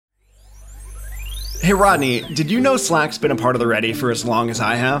Hey Rodney, did you know Slack's been a part of the Ready for as long as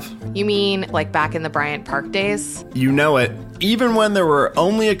I have? You mean like back in the Bryant Park days? You know it. Even when there were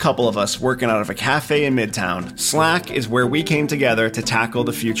only a couple of us working out of a cafe in Midtown, Slack is where we came together to tackle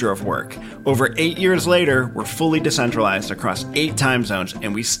the future of work. Over 8 years later, we're fully decentralized across 8 time zones,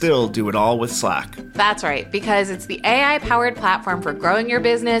 and we still do it all with Slack. That's right, because it's the AI-powered platform for growing your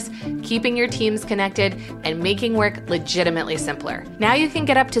business, keeping your teams connected, and making work legitimately simpler. Now you can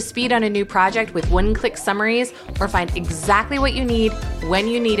get up to speed on a new project with one-click summaries or find exactly what you need when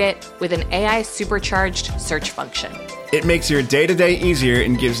you need it with an AI-supercharged search function. It makes your day-to-day easier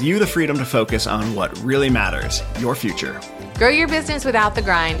and gives you the freedom to focus on what really matters, your future. Grow your business without the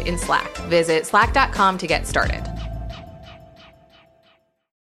grind in Slack. Visit slack.com to get started.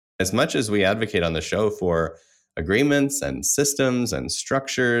 As much as we advocate on the show for agreements and systems and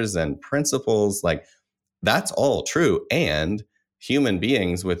structures and principles, like that's all true. And human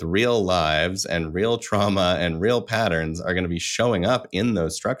beings with real lives and real trauma and real patterns are going to be showing up in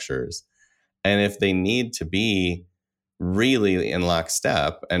those structures. And if they need to be really in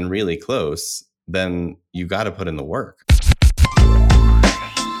lockstep and really close, then you got to put in the work.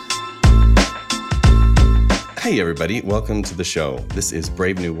 Hey, everybody. Welcome to the show. This is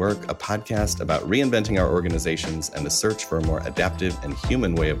Brave New Work, a podcast about reinventing our organizations and the search for a more adaptive and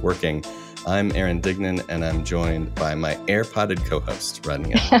human way of working. I'm Aaron Dignan, and I'm joined by my air-podded co-host,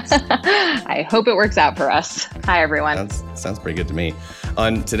 Rodney. I hope it works out for us. Hi, everyone. Sounds pretty good to me.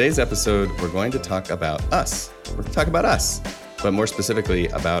 On today's episode, we're going to talk about us. We're going to talk about us, but more specifically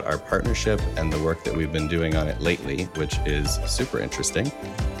about our partnership and the work that we've been doing on it lately, which is super interesting.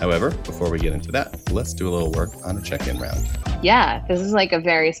 However, before we get into that, let's do a little work on a check-in round. Yeah, this is like a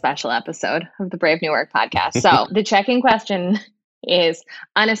very special episode of the Brave New Work podcast. So the check-in question is,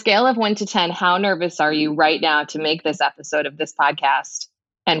 on a scale of 1 to 10, how nervous are you right now to make this episode of this podcast,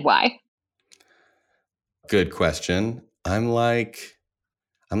 and why? Good question. I'm like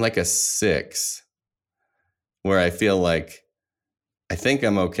a 6, where I feel like I think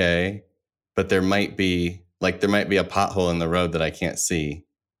I'm okay, but there might be a pothole in the road that I can't see,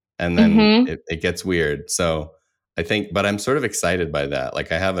 and then it gets weird. So I think, but I'm sort of excited by that.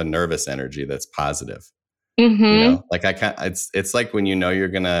 Like I have a nervous energy that's positive. You know, like I can't, it's like when you know you're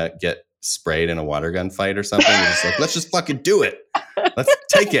going to get sprayed in a water gun fight or something. You're just like, let's just fucking do it. Let's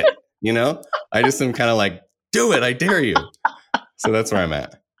take it. You know, I just am kind of like, do it. I dare you. So that's where I'm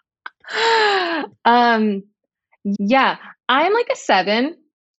at. Yeah, I'm like a 7.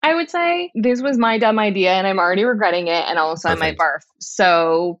 I would say this was my dumb idea and I'm already regretting it. And also I might barf.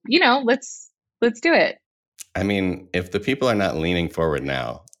 So, let's do it. I mean, if the people are not leaning forward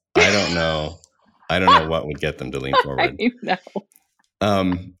now, I don't know what would get them to lean forward. I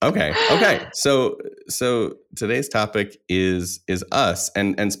know. Okay. So today's topic is us,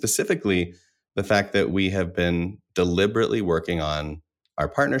 and specifically the fact that we have been deliberately working on our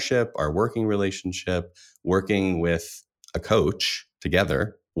partnership, our working relationship, working with a coach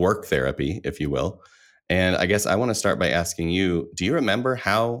together, work therapy, if you will. And I guess I want to start by asking you, do you remember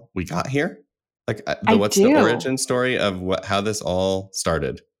how we got here? Like what's the origin story of how this all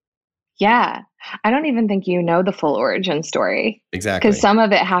started? Yeah. I don't even think you know the full origin story. Exactly. Because some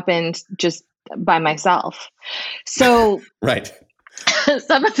of it happened just by myself. So right.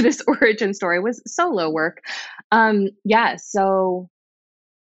 Some of this origin story was solo work. So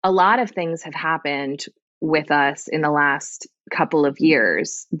a lot of things have happened with us in the last couple of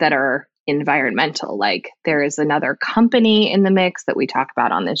years that are environmental. Like there is another company in the mix that we talk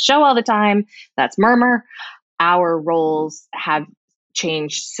about on this show all the time. That's Murmur. Our roles have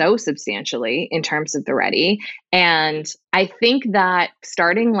changed so substantially in terms of the Ready. And I think that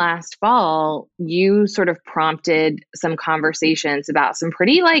starting last fall, you sort of prompted some conversations about some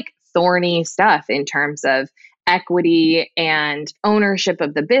pretty thorny stuff in terms of equity and ownership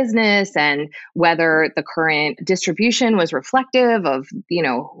of the business and whether the current distribution was reflective of,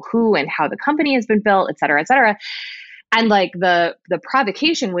 who and how the company has been built, et cetera, et cetera. And the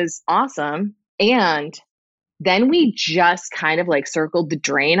provocation was awesome. And then we just kind of circled the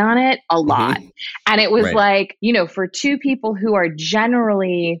drain on it a lot. And it was for two people who are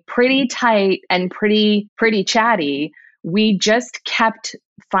generally pretty tight and pretty chatty, we just kept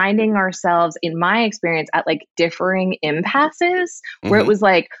finding ourselves, in my experience, at differing impasses where it was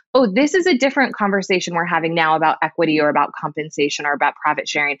this is a different conversation we're having now about equity or about compensation or about profit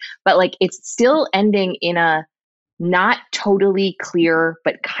sharing. But it's still ending in a not totally clear,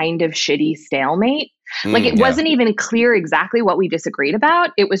 but kind of shitty stalemate. It wasn't even clear exactly what we disagreed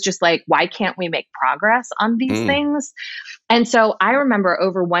about. It was just why can't we make progress on these things? And so I remember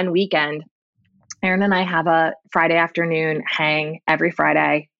over one weekend, Aaron and I have a Friday afternoon hang every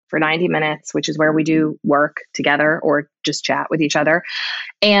Friday for 90 minutes, which is where we do work together or just chat with each other.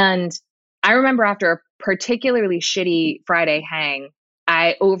 And I remember after a particularly shitty Friday hang,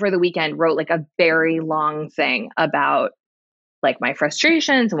 I, over the weekend, wrote like a very long thing about like my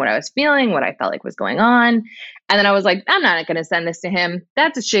frustrations and what I was feeling, what I felt like was going on. And then I was like, I'm not going to send this to him.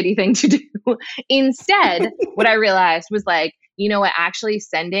 That's a shitty thing to do. Instead, what I realized was like, you know what, actually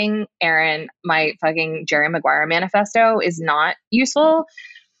sending Aaron my fucking Jerry Maguire manifesto is not useful.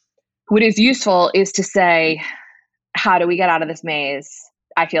 What is useful is to say, how do we get out of this maze?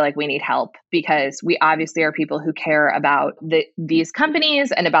 I feel like we need help because we obviously are people who care about these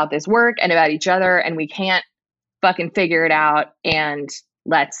companies and about this work and about each other, and we can't fucking figure it out, and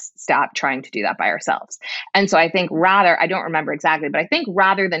let's stop trying to do that by ourselves. And so I think I don't remember exactly, but I think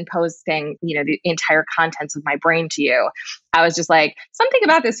rather than posting, the entire contents of my brain to you, I was just like, something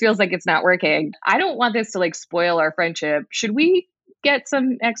about this feels like it's not working. I don't want this to like spoil our friendship. Should we get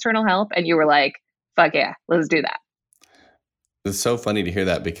some external help? And you were like, fuck yeah, let's do that. It's so funny to hear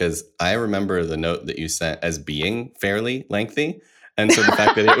that because I remember the note that you sent as being fairly lengthy. And so the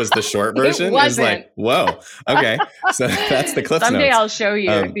fact that it was the short version is like, whoa, okay. So that's the Cliff's Someday notes. I'll show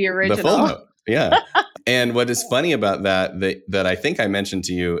you the original. The full note. Yeah. And what is funny about that I think I mentioned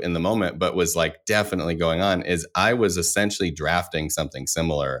to you in the moment, but was like definitely going on, is I was essentially drafting something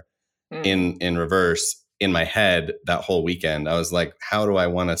similar in reverse in my head that whole weekend. I was like, how do I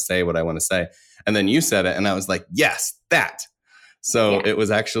want to say what I want to say? And then you said it and I was like, yes, that. So it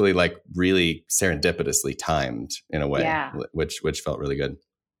was actually like really serendipitously timed in a way, which felt really good.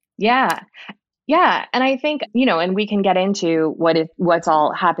 Yeah. Yeah. And I think, and we can get into what's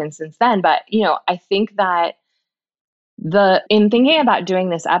all happened since then. But, I think that in thinking about doing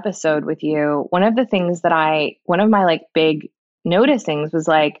this episode with you, one of my like big noticings was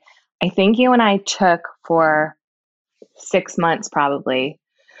like, I think you and I took for 6 months probably,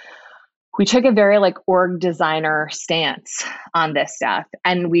 we took a very like org designer stance on this stuff.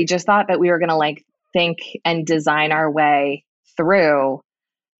 And we just thought that we were going to like think and design our way through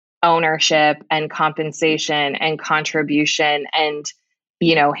ownership and compensation and contribution and,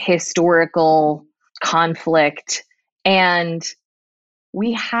 historical conflict. And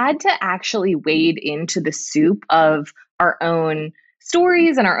we had to actually wade into the soup of our own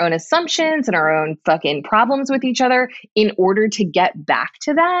stories and our own assumptions and our own fucking problems with each other in order to get back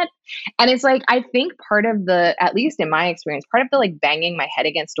to that. And it's like, I think part of at least in my experience, part of the like banging my head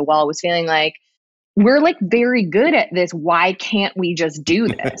against a wall was feeling like, we're like very good at this. Why can't we just do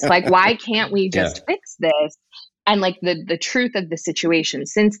this? Like, why can't we just fix this? And like the truth of the situation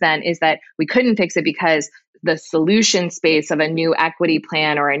since then is that we couldn't fix it because the solution space of a new equity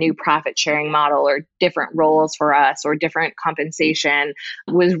plan or a new profit sharing model or different roles for us or different compensation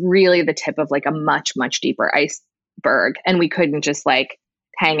was really the tip of like a much, much deeper iceberg. And we couldn't just like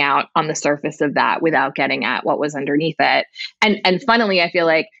hang out on the surface of that without getting at what was underneath it. And funnily, I feel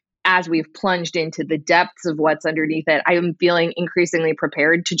like as we've plunged into the depths of what's underneath it, I am feeling increasingly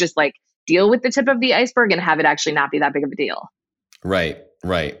prepared to just like deal with the tip of the iceberg and have it actually not be that big of a deal. Right.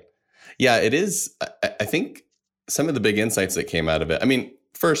 Yeah, it is. I think some of the big insights that came out of it, I mean,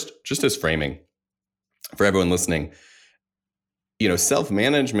 first, just as framing for everyone listening,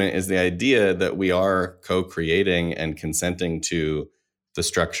 self-management is the idea that we are co-creating and consenting to the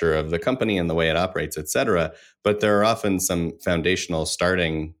structure of the company and the way it operates, et cetera. But there are often some foundational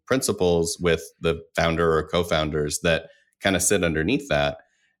starting principles with the founder or co-founders that kind of sit underneath that.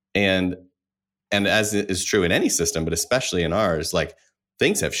 And as is true in any system, but especially in ours, like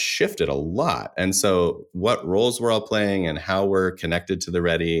things have shifted a lot. And so what roles we're all playing and how we're connected to the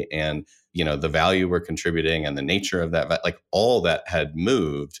ready and, the value we're contributing and the nature of that, like all that had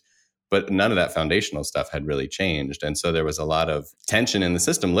moved, but none of that foundational stuff had really changed. And so there was a lot of tension in the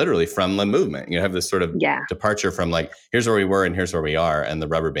system, literally from the movement. You have this sort of departure from like, here's where we were and here's where we are. And the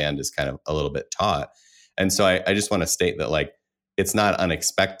rubber band is kind of a little bit taut. And so I just want to state that like, it's not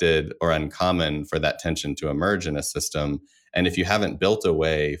unexpected or uncommon for that tension to emerge in a system. And if you haven't built a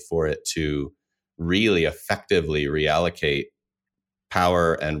way for it to really effectively reallocate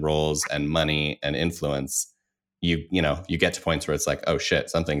power and roles and money and influence, you get to points where it's like, oh shit,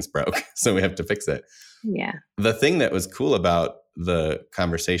 something's broke. So we have to fix it. Yeah. The thing that was cool about the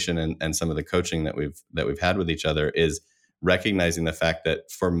conversation and some of the coaching that we've had with each other is recognizing the fact that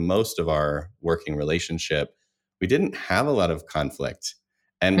for most of our working relationship, we didn't have a lot of conflict.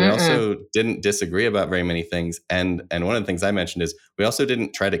 And we also didn't disagree about very many things. And one of the things I mentioned is we also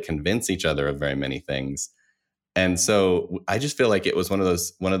didn't try to convince each other of very many things. And so I just feel like it was one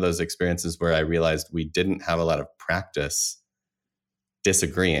of those experiences where I realized we didn't have a lot of practice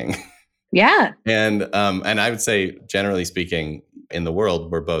disagreeing. Yeah. And I would say, generally speaking, in the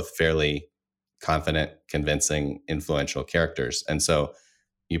world, we're both fairly confident, convincing, influential characters. And so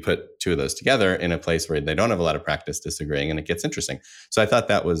you put two of those together in a place where they don't have a lot of practice disagreeing, and it gets interesting. So I thought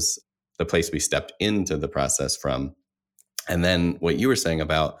that was the place we stepped into the process from. And then what you were saying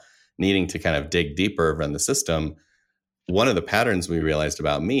about needing to kind of dig deeper around the system, one of the patterns we realized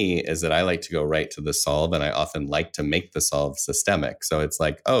about me is that I like to go right to the solve, and I often like to make the solve systemic. So it's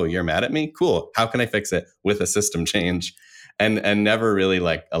like, oh, you're mad at me? Cool. How can I fix it with a system change? And never really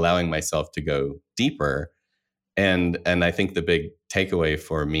like allowing myself to go deeper. And I think the big takeaway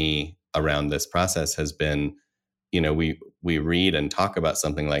for me around this process has been, we read and talk about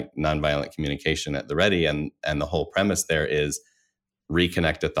something like nonviolent communication at the ready, and the whole premise there is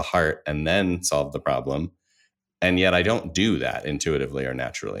reconnect at the heart and then solve the problem. And yet I don't do that intuitively or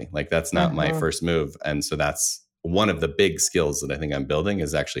naturally. Like that's not my first move. And so that's one of the big skills that I think I'm building,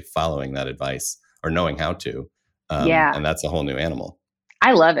 is actually following that advice or knowing how to. And that's a whole new animal.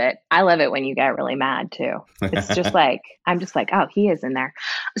 I love it. I love it when you get really mad too. It's just like, I'm just like, oh, he is in there.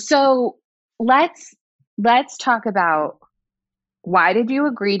 So let's talk about, why did you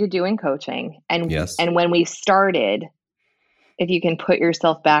agree to doing coaching? And yes. And when we started, if you can put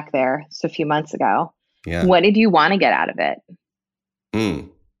yourself back there, so a few months ago, what did you want to get out of it?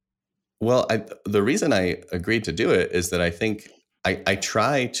 Well, the reason I agreed to do it is that I think I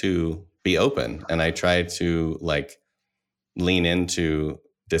try to be open, and I try to like lean into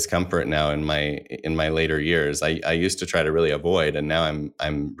discomfort now in my later years. I used to try to really avoid, and now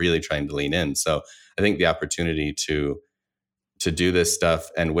I'm really trying to lean in. So I think the opportunity to do this stuff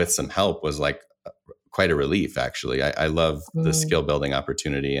and with some help was like quite a relief, actually. I love the skill building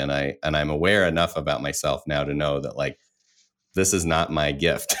opportunity, and I'm aware enough about myself now to know that like this is not my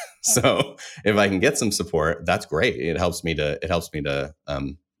gift. So if I can get some support, that's great. It helps me to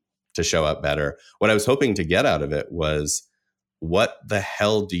show up better. What I was hoping to get out of it was, what the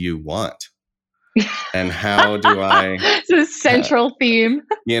hell do you want? And how do I it's a central theme.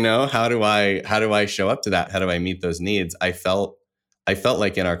 How do I show up to that? How do I meet those needs? I felt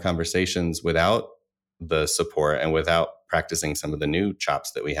like in our conversations, without the support and without practicing some of the new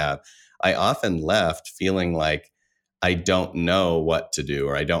chops that we have, I often left feeling like I don't know what to do,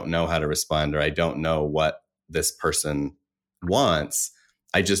 or I don't know how to respond, or I don't know what this person wants.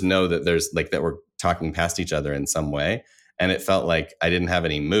 I just know that there's like that we're talking past each other in some way. And it felt like I didn't have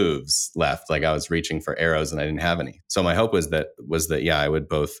any moves left. Like I was reaching for arrows and I didn't have any. So my hope was that I would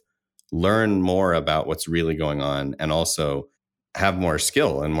both learn more about what's really going on, and also have more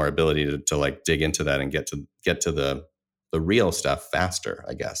skill and more ability to like dig into that and get to the real stuff faster,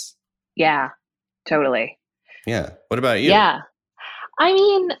 I guess. Yeah, totally. Yeah. What about you? Yeah. I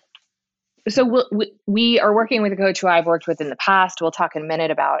mean, so we are working with a coach who I've worked with in the past. We'll talk in a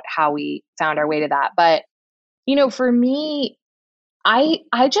minute about how we found our way to that. But, for me,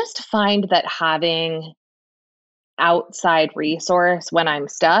 I just find that having outside resource when I'm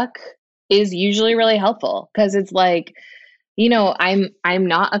stuck is usually really helpful, because it's like, I'm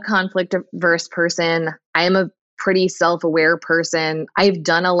not a conflict averse person. I am a pretty self-aware person. I've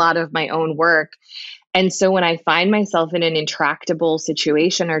done a lot of my own work. And so when I find myself in an intractable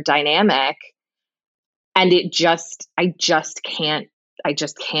situation or dynamic, and I just can't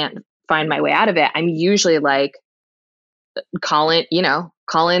find my way out of it, I'm usually like, call in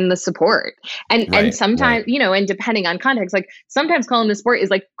the support. And sometimes, and depending on context, like sometimes calling the support is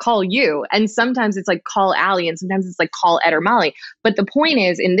like call you. And sometimes it's like call Allie. And sometimes it's like call Ed or Molly. But the point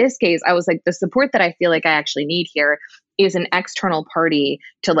is, in this case, I was like, the support that I feel like I actually need here is an external party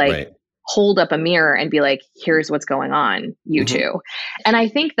to like hold up a mirror and be like, here's what's going on, you two. And I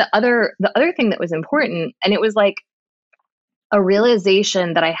think the other thing that was important, and it was like a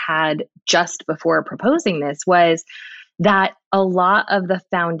realization that I had just before proposing this, was that a lot of the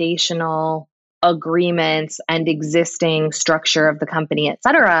foundational agreements and existing structure of the company, et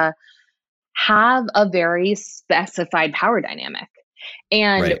cetera, have a very specified power dynamic.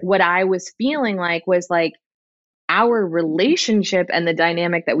 And what I was feeling like was like, our relationship and the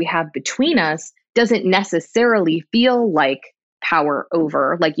dynamic that we have between us doesn't necessarily feel like power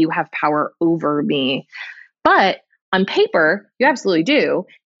over, like you have power over me. But on paper, you absolutely do.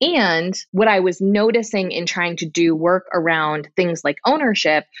 And what I was noticing in trying to do work around things like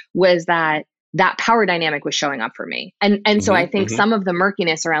ownership was that power dynamic was showing up for me. And so I think some of the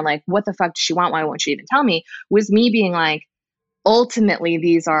murkiness around like, what the fuck does she want? Why won't she even tell me? Was me being like, ultimately,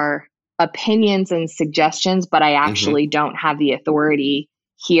 these are opinions and suggestions, but I actually don't have the authority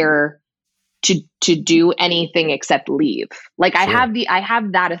here to do anything except leave. Like I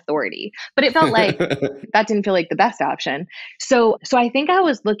have that authority, but it felt like that didn't feel like the best option. So I think I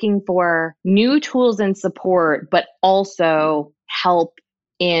was looking for new tools and support, but also help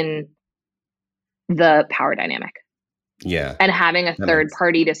in the power dynamic. Yeah. And having a third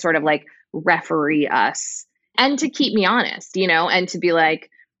party to sort of like referee us and to keep me honest, you know, and to be like,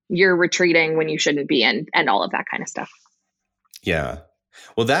 you're retreating when you shouldn't be, and all of that kind of stuff. Yeah.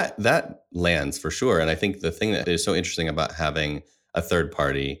 Well, that lands for sure. And I think the thing that is so interesting about having a third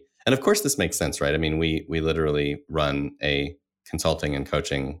party, and of course this makes sense, right? I mean, we literally run a consulting and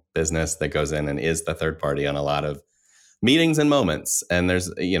coaching business that goes in and is the third party on a lot of meetings and moments. And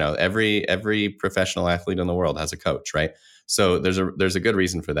there's, you know, every professional athlete in the world has a coach, right? So there's a good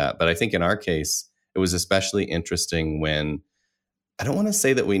reason for that. But I think in our case, it was especially interesting when, I don't want to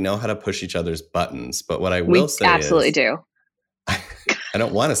say that we know how to push each other's buttons, but what I will say absolutely is, do. I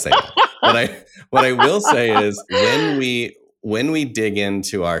don't want to say that. But what I will say is when we dig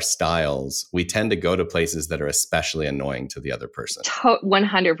into our styles, we tend to go to places that are especially annoying to the other person.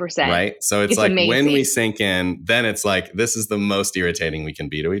 100%. Right? So it's like amazing. When we sink in, then it's like, this is the most irritating we can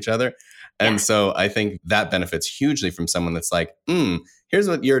be to each other. And so I think that benefits hugely from someone that's like, here's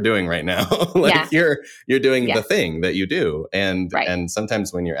what you're doing right now. Like you're doing the thing that you do. And and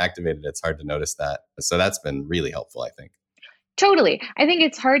sometimes when you're activated, it's hard to notice that. So that's been really helpful, I think. Totally. I think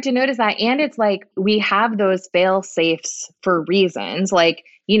it's hard to notice that. And it's like, we have those fail safes for reasons, like,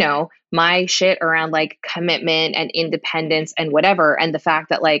 you know, my shit around like commitment and independence and whatever. And the fact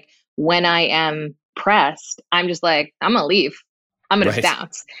that like, when I am pressed, I'm just like, I'm going to leave. I'm going to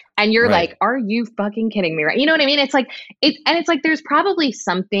bounce. And you're like, are you fucking kidding me? Right. You know what I mean? It's like, it's like, there's probably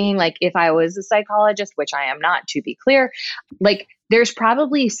something like, if I was a psychologist, which I am not, to be clear, like there's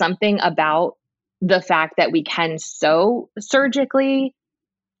probably something about the fact that we can so surgically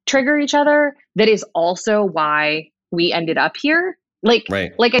trigger each other that is also why we ended up here. Like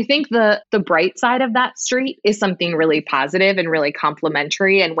I think the bright side of that street is something really positive and really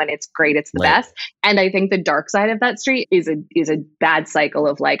complimentary. And when it's great, it's the best. And I think the dark side of that street is a bad cycle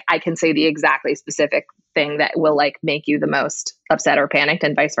of like, I can say the exactly specific thing that will like make you the most upset or panicked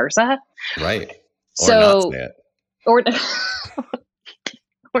and vice versa. Right. Or so, not say it.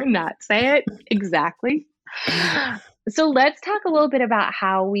 Or not say it. Exactly. So let's talk a little bit about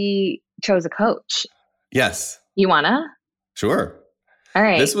how we chose a coach. Yes. You wanna? Sure. All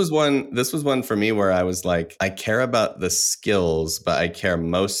right. This was one for me where I was like, I care about the skills, but I care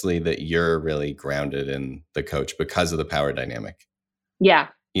mostly that you're really grounded in the coach because of the power dynamic. Yeah.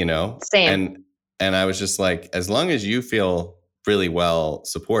 You know? Same. And I was just like, as long as you feel really well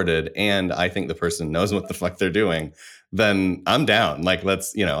supported and I think the person knows what the fuck they're doing, then I'm down. Like,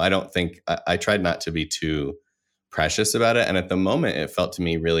 let's, you know, I don't think, I tried not to be too precious about it. And at the moment, it felt to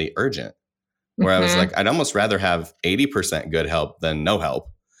me really urgent. Where I was like, I'd almost rather have 80% good help than no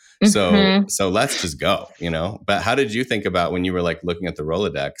help. So let's just go, you know? But how did you think about when you were like looking at the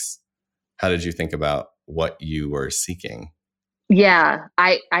Rolodex? How did you think about what you were seeking? Yeah,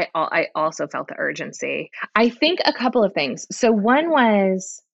 I also felt the urgency. I think a couple of things. So one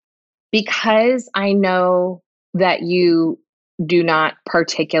was because I know that you do not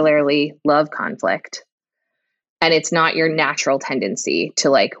particularly love conflict and it's not your natural tendency to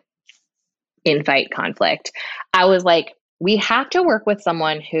like invite conflict. I was like, we have to work with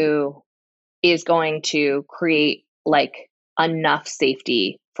someone who is going to create like enough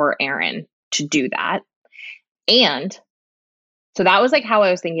safety for Aaron to do that. And so that was like how I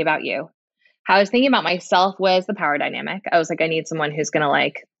was thinking about you. How I was thinking about myself was the power dynamic. I was like, I need someone who's going to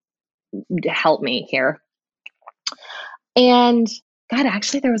like help me here. And God,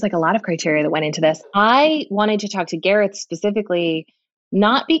 actually, there was like a lot of criteria that went into this. I wanted to talk to Gareth specifically,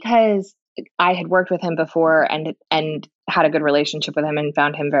 not because I had worked with him before and had a good relationship with him and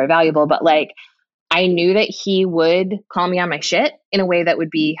found him very valuable, but like I knew that he would call me on my shit in a way that would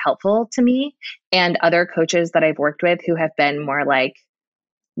be helpful to me and other coaches that I've worked with who have been more like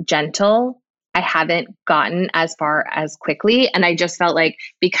gentle. I haven't gotten as far as quickly. And I just felt like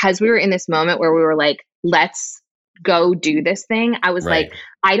because we were in this moment where we were like, let's go do this thing. I was like,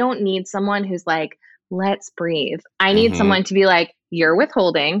 I don't need someone who's like, let's breathe. I need someone to be like, you're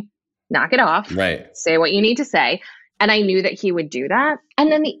withholding, knock it off, say what you need to say. And I knew that he would do that.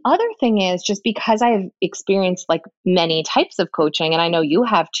 And then the other thing is just because I've experienced like many types of coaching, and I know you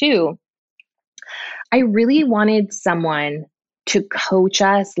have too, I really wanted someone to coach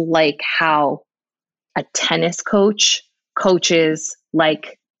us like how a tennis coach coaches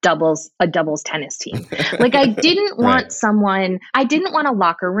like a doubles tennis team. Like I didn't want I didn't want a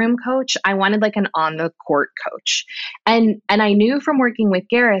locker room coach. I wanted like an on the court coach. And I knew from working with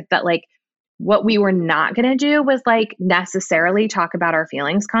Gareth that like what we were not going to do was like necessarily talk about our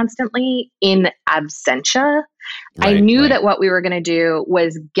feelings constantly in absentia. I knew that what we were going to do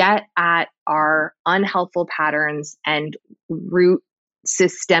was get at our unhelpful patterns and root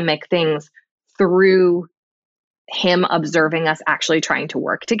systemic things through him observing us actually trying to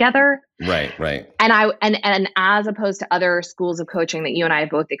work together. Right. And as opposed to other schools of coaching that you and I have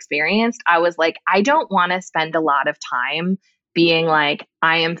both experienced, I was like, I don't want to spend a lot of time being like,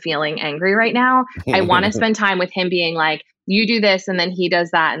 I am feeling angry right now. I want to spend time with him being like, you do this and then he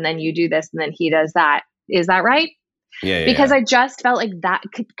does that and then you do this and then he does that. Is that right? Yeah. Because I just felt like that,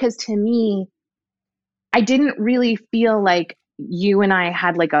 because to me, I didn't really feel like you and I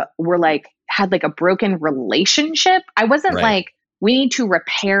had like a broken relationship. I wasn't like, we need to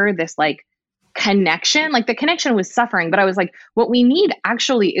repair this like connection. Like the connection was suffering, but I was like, what we need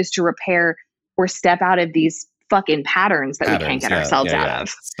actually is to repair or step out of these fucking patterns that we can't get ourselves out of.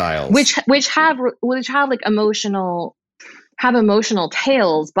 Styles. Which have like emotional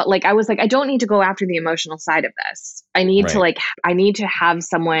tales, but like I was like, I don't need to go after the emotional side of this. I need to have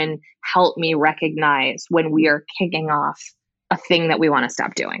someone help me recognize when we are kicking off a thing that we want to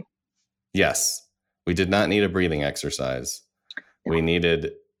stop doing. Yes. We did not need a breathing exercise. No. We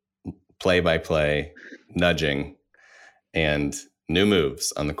needed play-by-play nudging and new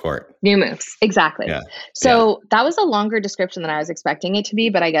moves on the court. New moves. Exactly. Yeah. So that was a longer description than I was expecting it to be,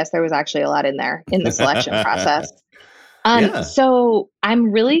 but I guess there was actually a lot in there in the selection process. So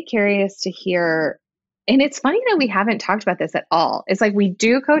I'm really curious to hear, and it's funny that we haven't talked about this at all. It's like we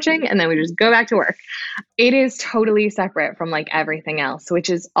do coaching and then we just go back to work. It is totally separate from like everything else, which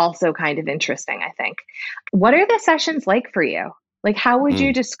is also kind of interesting, I think. What are the sessions like for you? Like, how would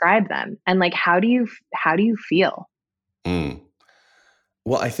you describe them? And like, how do you feel?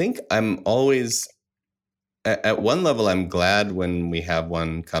 Well, I think I'm always at one level, I'm glad when we have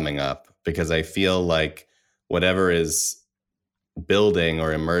one coming up, because I feel like whatever is building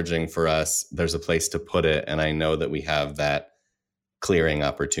or emerging for us, there's a place to put it. And I know that we have that clearing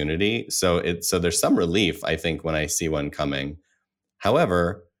opportunity. So there's some relief, I think, when I see one coming.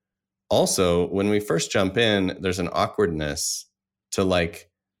 However, also when we first jump in, there's an awkwardness to like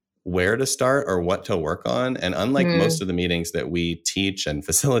where to start or what to work on. And unlike most of the meetings that we teach and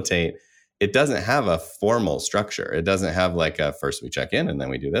facilitate, it doesn't have a formal structure. It doesn't have like a first we check in and then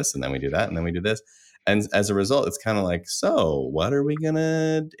we do this and then we do that and then we do this. And as a result, it's kind of like, so what are we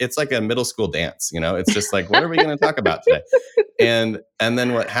it's like a middle school dance, you know, it's just like, what are we going to talk about today? And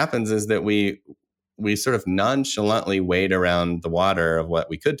then what happens is that we sort of nonchalantly wade around the water of what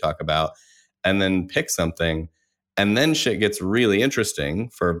we could talk about and then pick something. And then shit gets really interesting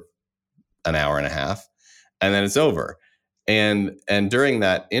for an hour and a half and then it's over. And during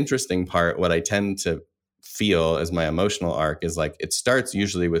that interesting part, what I tend to feel as my emotional arc is like, it starts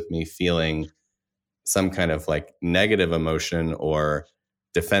usually with me feeling some kind of like negative emotion or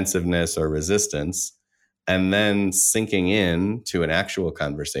defensiveness or resistance, and then sinking in to an actual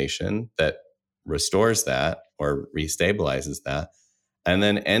conversation that restores that or restabilizes that, and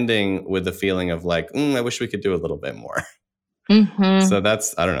then ending with the feeling of like, I wish we could do a little bit more. Mm-hmm. So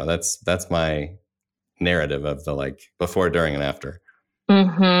that's my narrative of the like before, during, and after.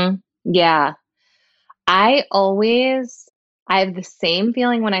 Mm-hmm. Yeah. I have the same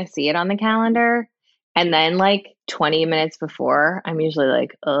feeling when I see it on the calendar. And then like 20 minutes before, I'm usually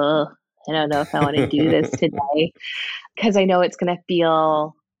like, I don't know if I want to do this today. Because I know it's going to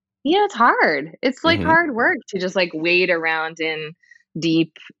feel, it's hard. It's like hard work to just like wade around in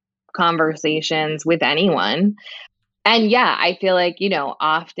deep conversations with anyone. And yeah, I feel like,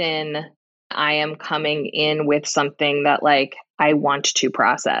 often I am coming in with something that like I want to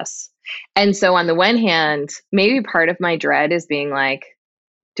process. And so on the one hand, maybe part of my dread is being like,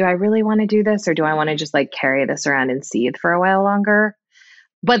 do I really want to do this? Or do I want to just like carry this around and seethe for a while longer?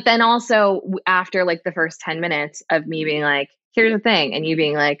 But then also after like the first 10 minutes of me being like, here's the thing. And you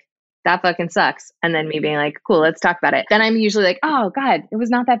being like, that fucking sucks. And then me being like, cool, let's talk about it. Then I'm usually like, oh God, it was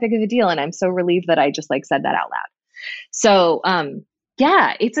not that big of a deal. And I'm so relieved that I just like said that out loud. So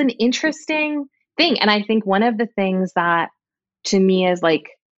yeah, it's an interesting thing. And I think one of the things that to me is like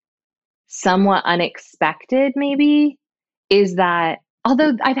somewhat unexpected maybe is that,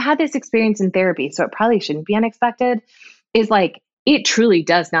 although I've had this experience in therapy, so it probably shouldn't be unexpected, is like, it truly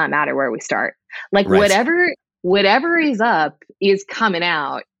does not matter where we start. Like whatever is up is coming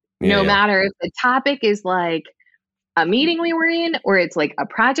out, no matter if the topic is like a meeting we were in, or it's like a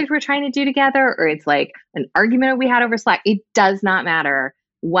project we're trying to do together, or it's like an argument we had over Slack. It does not matter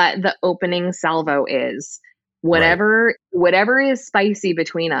what the opening salvo is. Whatever is spicy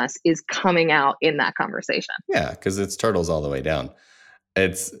between us is coming out in that conversation. Yeah, because it's turtles all the way down.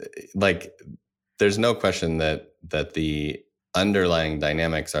 it's like, there's no question that the underlying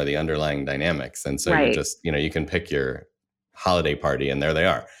dynamics are the underlying dynamics. And so you're Right. just, you can pick your holiday party and there they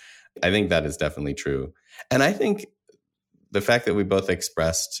are. I think that is definitely true. And I think the fact that we both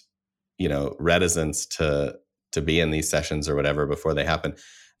expressed, reticence to be in these sessions or whatever before they happen,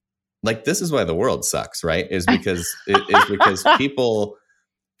 like, this is why the world sucks, right? Is because people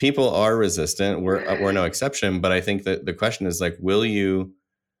are resistant. We're no exception. But I think that the question is like, will you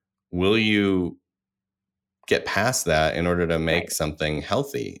get past that in order to make Right. something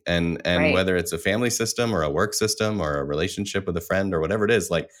healthy? And Right. whether it's a family system or a work system or a relationship with a friend or whatever it is,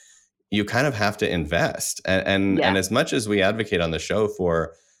 like, you kind of have to invest. And Yeah. as much as we advocate on the show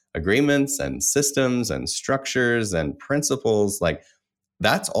for agreements and systems and structures and principles, like,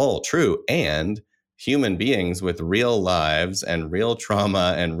 that's all true. And human beings with real lives and real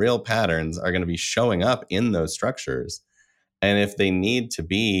trauma and real patterns are going to be showing up in those structures. And if they need to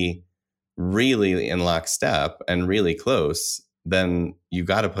be really in lockstep and really close, then you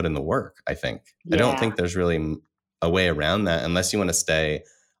got to put in the work, I think. Yeah. I don't think there's really a way around that unless you want to stay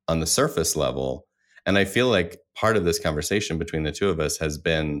on the surface level. And I feel like part of this conversation between the two of us has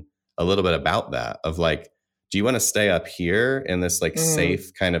been a little bit about that, of like, do you want to stay up here in this like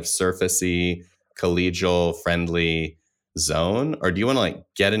safe kind of surfacey, collegial, friendly zone? Or do you want to like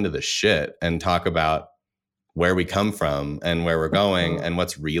get into the shit and talk about where we come from and where we're going and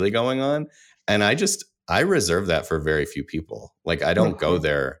what's really going on? And I reserve that for very few people. Like, I don't go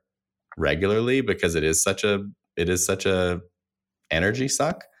there regularly because it is such a energy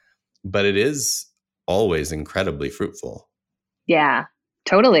suck, but it is always incredibly fruitful. Yeah,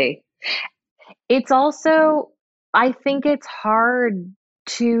 totally. It's also, I think it's hard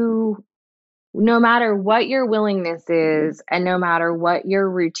to, no matter what your willingness is and no matter what your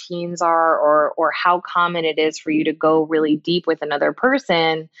routines are or how common it is for you to go really deep with another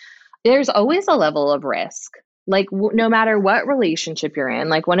person, there's always a level of risk. Like no matter what relationship you're in,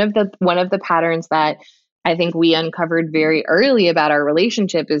 like one of the patterns that I think we uncovered very early about our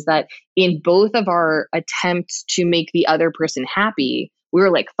relationship is that in both of our attempts to make the other person happy, we were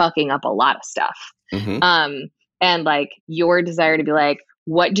like fucking up a lot of stuff. Mm-hmm. And like your desire to be like,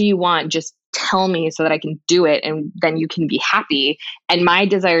 what do you want? Just tell me so that I can do it and then you can be happy. And my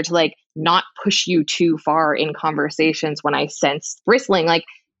desire to like not push you too far in conversations when I sense bristling, like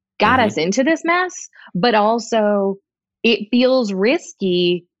got us into this mess. But also it feels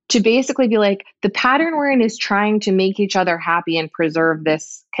risky to basically be like, the pattern we're in is trying to make each other happy and preserve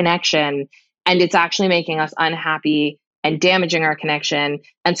this connection. And it's actually making us unhappy and damaging our connection.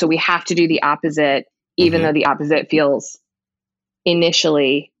 And so we have to do the opposite, even though the opposite feels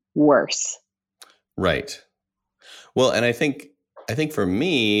initially worse. Right. Well, and I think for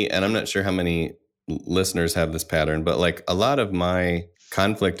me, and I'm not sure how many listeners have this pattern, but like a lot of my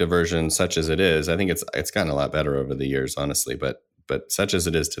conflict aversion, such as it is, I think it's gotten a lot better over the years, honestly, but such as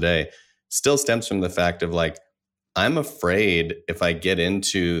it is today, still stems from the fact of like, I'm afraid if I get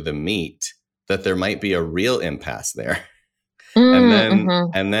into the meat that there might be a real impasse there.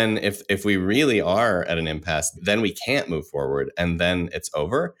 And then if we really are at an impasse, then we can't move forward and then it's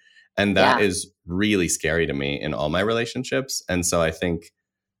over. And that is really scary to me in all my relationships. And so I think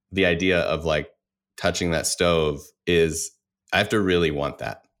the idea of like touching that stove is, I have to really want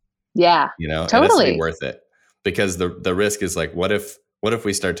that. Yeah. Totally. It has to be worth it, because the risk is like, what if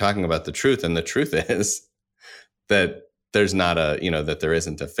we start talking about the truth, and the truth is that there's not that there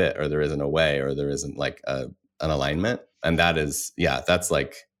isn't a fit, or there isn't a way, or there isn't like an alignment. And that is, that's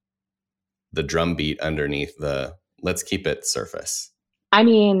like the drumbeat underneath the let's keep it surface. I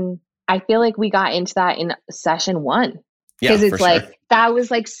mean, I feel like we got into that in session 1. Because it's like, sure. That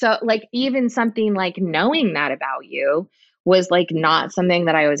was like, so like even something like knowing that about you was like not something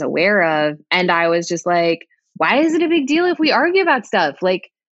that I was aware of. And I was just like, why is it a big deal if we argue about stuff?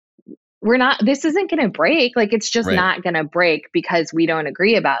 Like, this isn't going to break. Like, it's just not going to break because we don't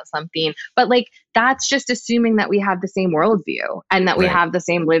agree about something. But like, that's just assuming that we have the same worldview and that we have the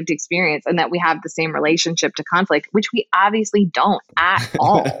same lived experience and that we have the same relationship to conflict, which we obviously don't at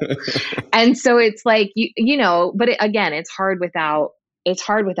all. And so it's like, but again, it's hard without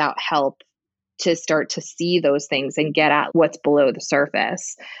help to start to see those things and get at what's below the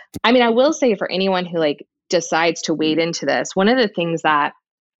surface. I mean, I will say for anyone who like decides to wade into this, one of the things that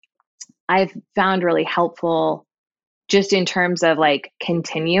I've found really helpful just in terms of like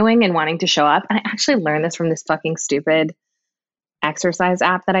continuing and wanting to show up. And I actually learned this from this fucking stupid exercise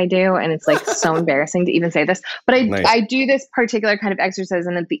app that I do. And it's like so embarrassing to even say this, but I do this particular kind of exercise.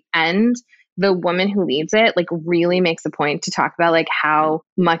 And at the end, the woman who leads it like really makes a point to talk about like how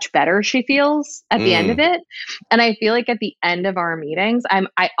much better she feels at the end of it. And I feel like at the end of our meetings,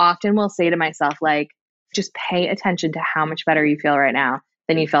 I often will say to myself, like, just pay attention to how much better you feel right now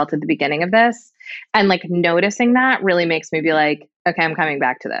than you felt at the beginning of this. And like noticing that really makes me be like, okay, I'm coming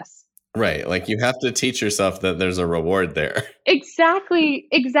back to this. Right. Like you have to teach yourself that there's a reward there. Exactly.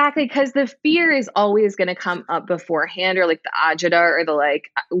 Because the fear is always going to come up beforehand, or like the agita, or the like,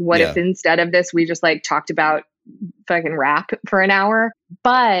 what if instead of this, we just like talked about fucking rap for an hour?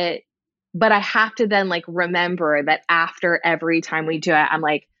 But I have to then like remember that after every time we do it, I'm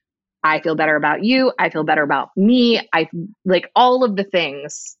like, I feel better about you. I feel better about me. I like all of the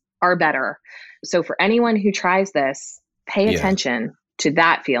things are better. So for anyone who tries this, pay attention to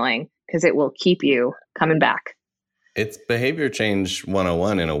that feeling, because it will keep you coming back. It's behavior change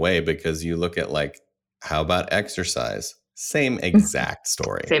 101 in a way, because you look at like, how about exercise? Same exact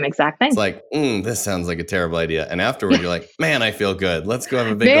story. Same exact thing. It's like, this sounds like a terrible idea. And afterward, you're like, man, I feel good. Let's go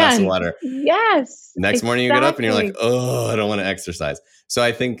have a big glass of water. Yes. Next morning you get up and you're like, oh, I don't want to exercise. So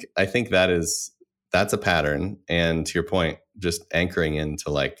I think that's a pattern. And to your point, just anchoring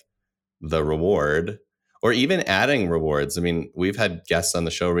into like the reward, or even adding rewards. I mean, we've had guests on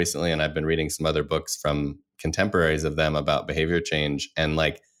the show recently, and I've been reading some other books from contemporaries of them about behavior change, and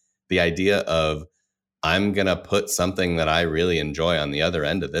like the idea of, I'm going to put something that I really enjoy on the other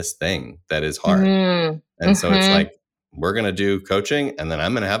end of this thing that is hard. And so it's like, we're going to do coaching, and then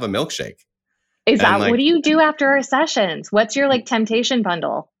I'm going to have a milkshake. Is that like, what do you do after our sessions? What's your like temptation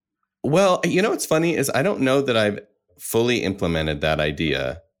bundle? Well, you know, what's funny is I don't know that I've fully implemented that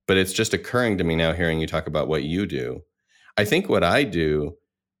idea, but it's just occurring to me now hearing you talk about what you do. I think what I do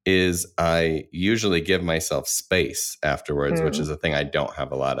is I usually give myself space afterwards, which is a thing I don't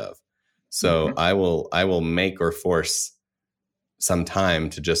have a lot of. So I will make or force some time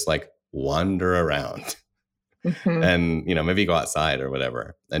to just like wander around and, you know, maybe go outside or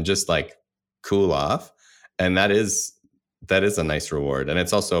whatever and just like cool off. And that is a nice reward. And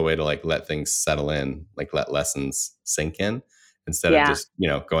it's also a way to like let things settle in, like let lessons sink in instead of just, you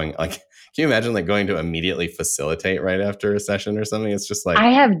know, going like, can you imagine like going to immediately facilitate right after a session or something? It's just like, I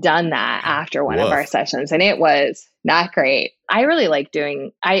have done that after one of our sessions, and it was not great. I really like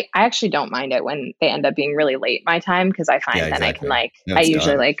I actually don't mind it when they end up being really late my time, because I find that I can like, I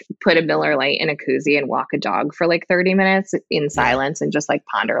usually like put a Miller Lite in a koozie and walk a dog for like 30 minutes in silence and just like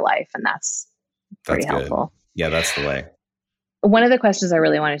ponder life. And that's pretty helpful. Yeah, that's the way. One of the questions I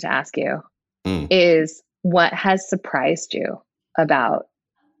really wanted to ask you is, what has surprised you about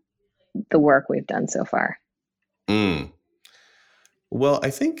the work we've done so far? Well, I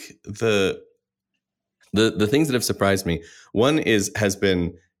think the things that have surprised me, one has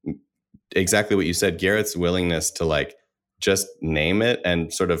been exactly what you said, Garrett's willingness to like just name it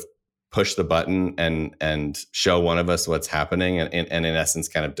and sort of push the button and show one of us what's happening and in essence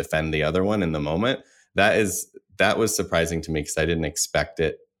kind of defend the other one in the moment. That was surprising to me, because I didn't expect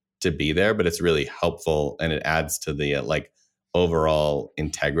it to be there, but it's really helpful, and it adds to the like overall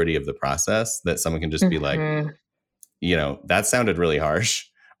integrity of the process, that someone can just be like, you know, that sounded really harsh,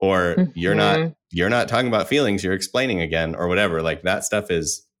 or you're not talking about feelings, you're explaining again, or whatever. Like that stuff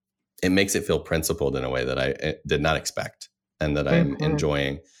it makes it feel principled in a way that I did not expect and that I'm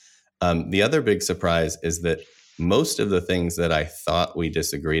enjoying. The other big surprise is that most of the things that I thought we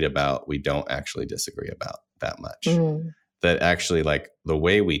disagreed about, we don't actually disagree about that much. That actually, like the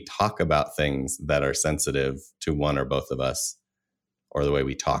way we talk about things that are sensitive to one or both of us, or the way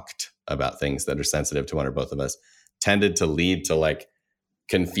we talked about things that are sensitive to one or both of us, tended to lead to like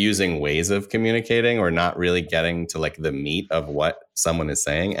confusing ways of communicating, or not really getting to like the meat of what someone is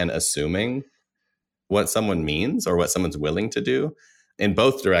saying, and assuming what someone means or what someone's willing to do in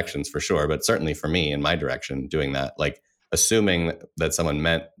both directions for sure. But certainly for me, in my direction, doing that, like assuming that someone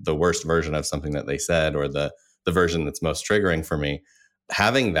meant the worst version of something that they said, or the version that's most triggering for me.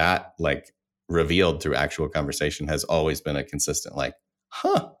 Having that like revealed through actual conversation has always been a consistent like,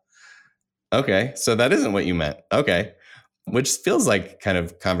 okay, so that isn't what you meant. Okay. Which feels like kind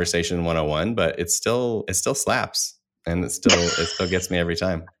of conversation 101, but it still slaps, and it still gets me every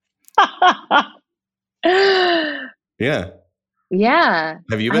time. Yeah. Yeah.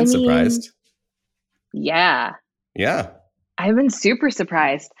 Have you been surprised? Yeah. Yeah. I've been super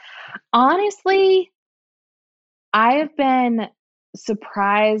surprised. Honestly, I've been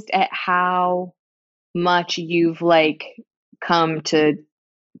surprised at how much you've like come to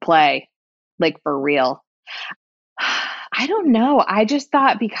play, like for real. I don't know. I just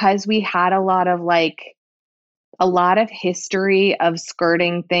thought because we had a lot of history of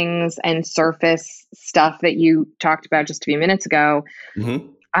skirting things and surface stuff that you talked about just a few minutes ago,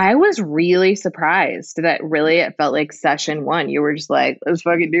 I was really surprised that really it felt like session one. You were just like, let's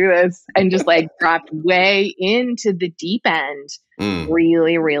fucking do this. And just like dropped way into the deep end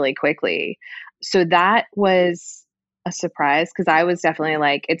really, really quickly. So that was a surprise because I was definitely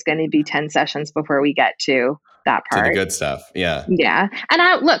like, it's going to be 10 sessions before we get to that part. To the good stuff. Yeah. Yeah. And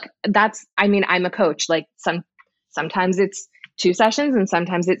I'm a coach. Like sometimes it's 2 sessions and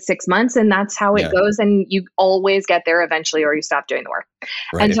sometimes it's 6 months, and that's how it goes. And you always get there eventually, or you stop doing the work.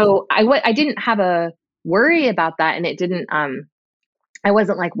 Right. And so I didn't have a worry about that. And it didn't, I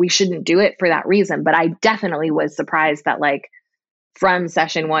wasn't like, we shouldn't do it for that reason, but I definitely was surprised that like from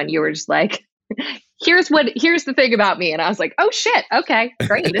session one, you were just like, here's the thing about me. And I was like, oh shit. Okay,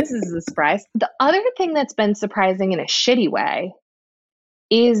 great. This is a surprise. The other thing that's been surprising in a shitty way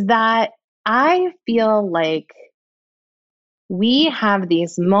is that I feel like we have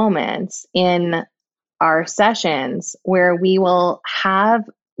these moments in our sessions where we will have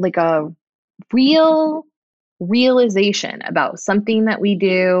like a real realization about something that we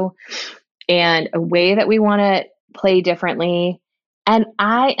do and a way that we want to play differently. And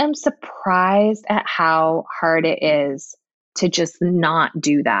I am surprised at how hard it is to just not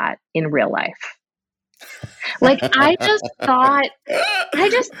do that in real life. Like I just thought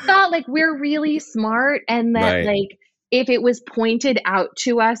like we're really smart and that like if it was pointed out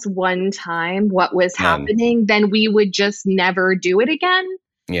to us one time what was happening, then we would just never do it again.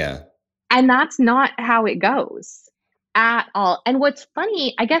 Yeah. And that's not how it goes at all. And what's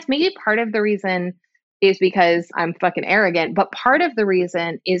funny, I guess maybe part of the reason is because I'm fucking arrogant, but part of the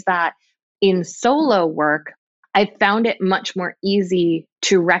reason is that in solo work, I found it much more easy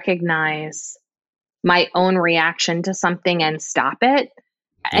to recognize my own reaction to something and stop it.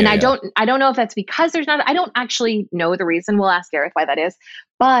 And I don't know if that's because I don't actually know the reason. We'll ask Gareth why that is,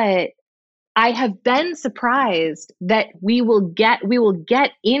 but I have been surprised that we will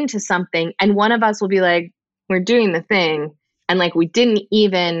get into something and one of us will be like, we're doing the thing. And like, we did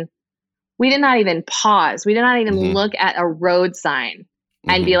not even pause. We did not even look at a road sign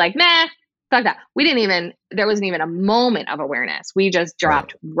and be like, nah, fuck that. There wasn't even a moment of awareness. We just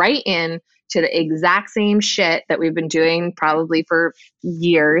dropped right in to the exact same shit that we've been doing probably for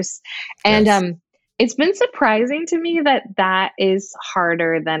years. And it's been surprising to me that is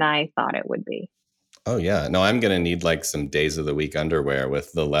harder than I thought it would be. Oh yeah. No, I'm going to need like some days of the week underwear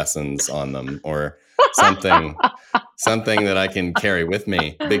with the lessons on them or something that I can carry with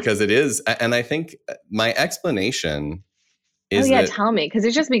me because it is. And I think my explanation is tell me, because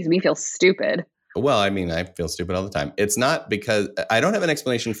it just makes me feel stupid. Well, I mean, I feel stupid all the time. It's not because I don't have an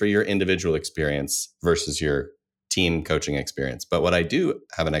explanation for your individual experience versus your team coaching experience. But what I do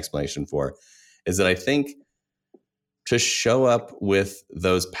have an explanation for is that I think to show up with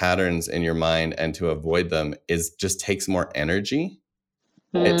those patterns in your mind and to avoid them just takes more energy.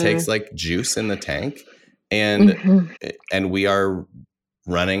 It takes like juice in the tank. And we are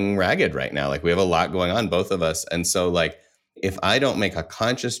running ragged right now. Like we have a lot going on, both of us. And so like, if I don't make a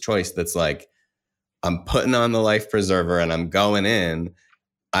conscious choice that's like, I'm putting on the life preserver and I'm going in,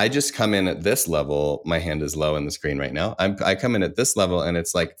 I just come in at this level. My hand is low in the screen right now. I come in at this level and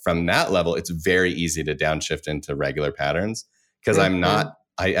it's like from that level, it's very easy to downshift into regular patterns because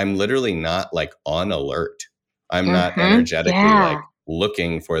I'm literally not like on alert. I'm not energetically like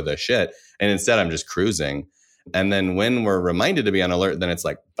looking for the shit. And instead I'm just cruising. And then when we're reminded to be on alert, then it's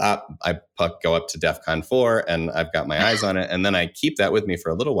like, I go up to DEFCON 4 and I've got my eyes on it. And then I keep that with me for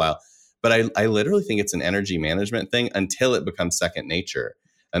a little while. But I literally think it's an energy management thing until it becomes second nature.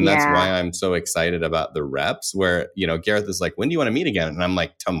 And that's why I'm so excited about the reps where, Gareth is like, when do you want to meet again? And I'm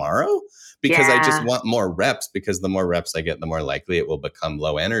like, tomorrow? Because I just want more reps because the more reps I get, the more likely it will become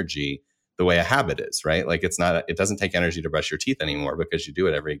low energy the way a habit is, right? Like it doesn't take energy to brush your teeth anymore because you do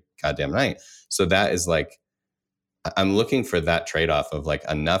it every goddamn night. So that is like, I'm looking for that trade-off of like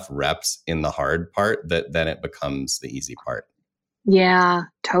enough reps in the hard part that then it becomes the easy part. Yeah,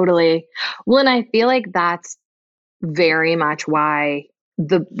 totally. Well, and I feel like that's very much why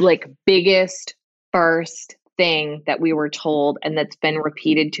the like biggest first thing that we were told and that's been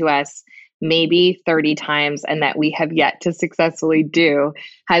repeated to us maybe 30 times and that we have yet to successfully do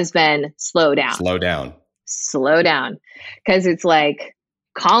has been slow down. Slow down. Because it's like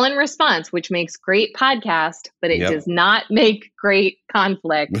call and response, which makes great podcast, but it does not make great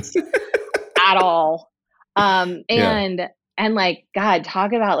conflict at all. And like, God,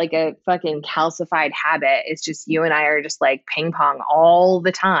 talk about like a fucking calcified habit. It's just you and I are just like ping pong all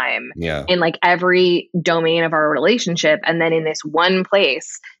the time in like every domain of our relationship. And then in this one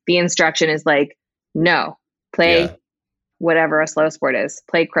place, the instruction is like, no, play whatever a slow sport is.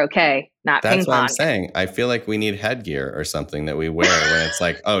 Play croquet, not ping pong. That's what I'm saying. I feel like we need headgear or something that we wear when it's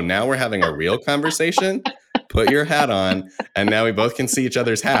like, oh, now we're having a real conversation. Put your hat on. And now we both can see each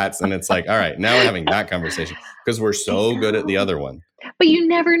other's hats. And it's like, all right, now we're having that conversation because we're so good at the other one. But you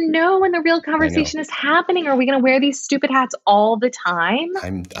never know when the real conversation is happening. Are we going to wear these stupid hats all the time?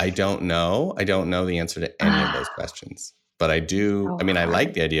 I don't know. I don't know the answer to any of those questions. But I do. I mean, I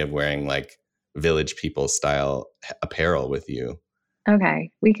like the idea of wearing like Village People style apparel with you.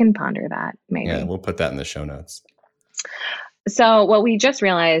 Okay. We can ponder that maybe. Yeah, we'll put that in the show notes. So what we just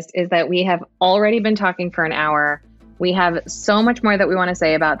realized is that we have already been talking for an hour. We have so much more that we want to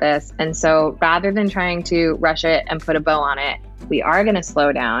say about this. And so rather than trying to rush it and put a bow on it, we are going to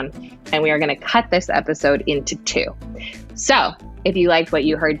slow down and we are going to cut this episode into 2. So if you liked what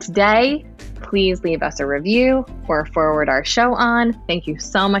you heard today, please leave us a review or forward our show on. Thank you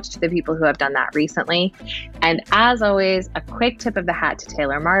so much to the people who have done that recently. And as always, a quick tip of the hat to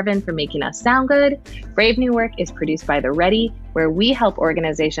Taylor Marvin for making us sound good. Brave New Work is produced by The Ready, where we help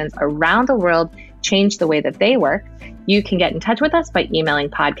organizations around the world change the way that they work. You can get in touch with us by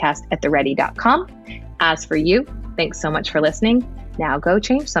emailing podcast@theready.com. As for you, thanks so much for listening. Now go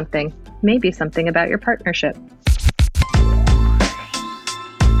change something, maybe something about your partnership.